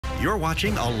You're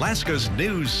watching Alaska's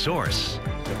news source.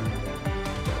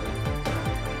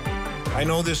 I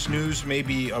know this news may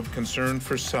be of concern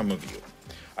for some of you.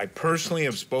 I personally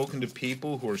have spoken to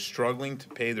people who are struggling to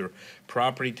pay their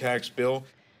property tax bill.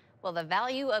 Well, the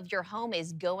value of your home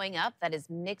is going up. That is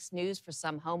mixed news for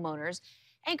some homeowners.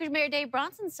 Anchorage Mayor Dave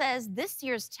Bronson says this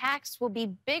year's tax will be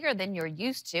bigger than you're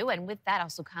used to, and with that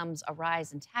also comes a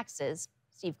rise in taxes.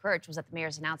 Steve Kirch was at the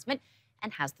mayor's announcement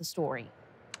and has the story.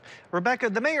 Rebecca,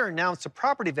 the mayor announced the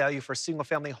property value for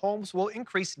single-family homes will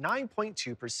increase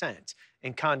 9.2%,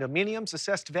 and condominiums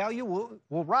assessed value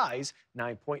will rise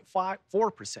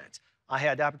 9.4%. I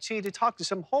had the opportunity to talk to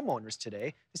some homeowners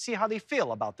today to see how they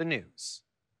feel about the news.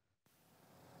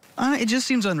 It just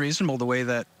seems unreasonable the way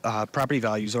that property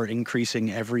values are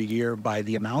increasing every year by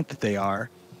the amount that they are.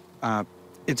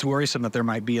 It's worrisome that there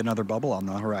might be another bubble on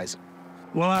the horizon.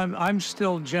 Well, I'm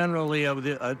still generally of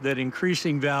that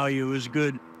increasing value is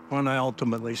good when I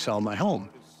ultimately sell my home.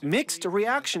 Mixed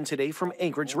reaction today from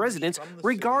Anchorage residents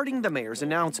regarding the mayor's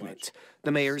announcement.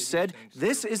 The mayor said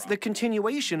this is the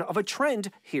continuation of a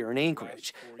trend here in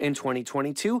Anchorage. In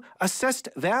 2022, assessed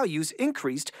values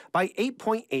increased by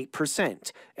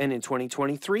 8.8%, and in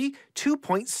 2023,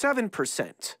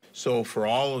 2.7%. So for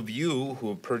all of you who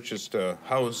have purchased a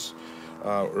house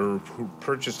or who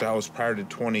purchased a house prior to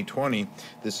 2020,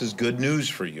 this is good news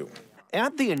for you.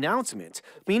 At the announcement,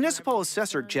 Municipal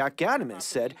Assessor Jack Gadaman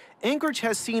said Anchorage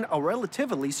has seen a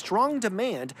relatively strong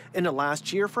demand in the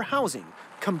last year for housing,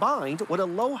 combined with a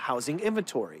low housing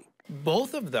inventory.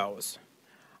 Both of those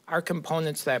are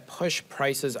components that push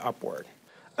prices upward.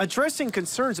 Addressing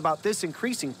concerns about this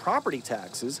increasing property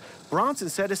taxes, Bronson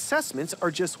said assessments are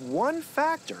just one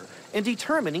factor in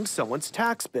determining someone's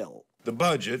tax bill. The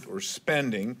budget, or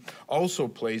spending, also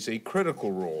plays a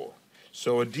critical role.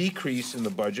 So a decrease in the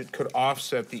budget could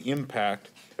offset the impact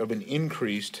of an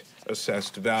increased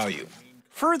assessed value.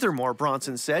 Furthermore,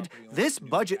 Bronson said this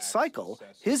budget cycle,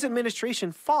 his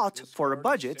administration fought for a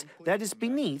budget that is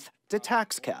beneath the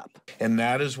tax cap. And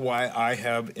that is why I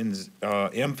have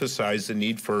emphasized the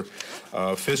need for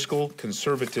fiscal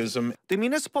conservatism. The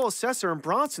municipal assessor in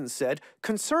Bronson said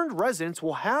concerned residents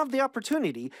will have the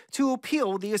opportunity to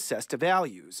appeal the assessed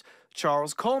values.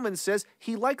 Charles Coleman says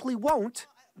he likely won't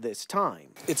this time.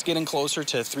 It's getting closer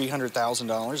to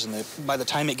 $300,000, and by the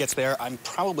time it gets there, I'm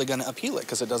probably going to appeal it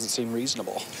because it doesn't seem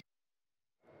reasonable.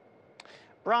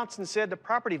 Bronson said the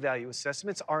property value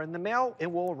assessments are in the mail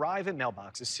and will arrive in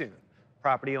mailboxes soon.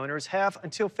 Property owners have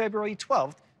until February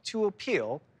 12th to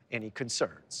appeal any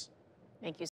concerns. Thank you.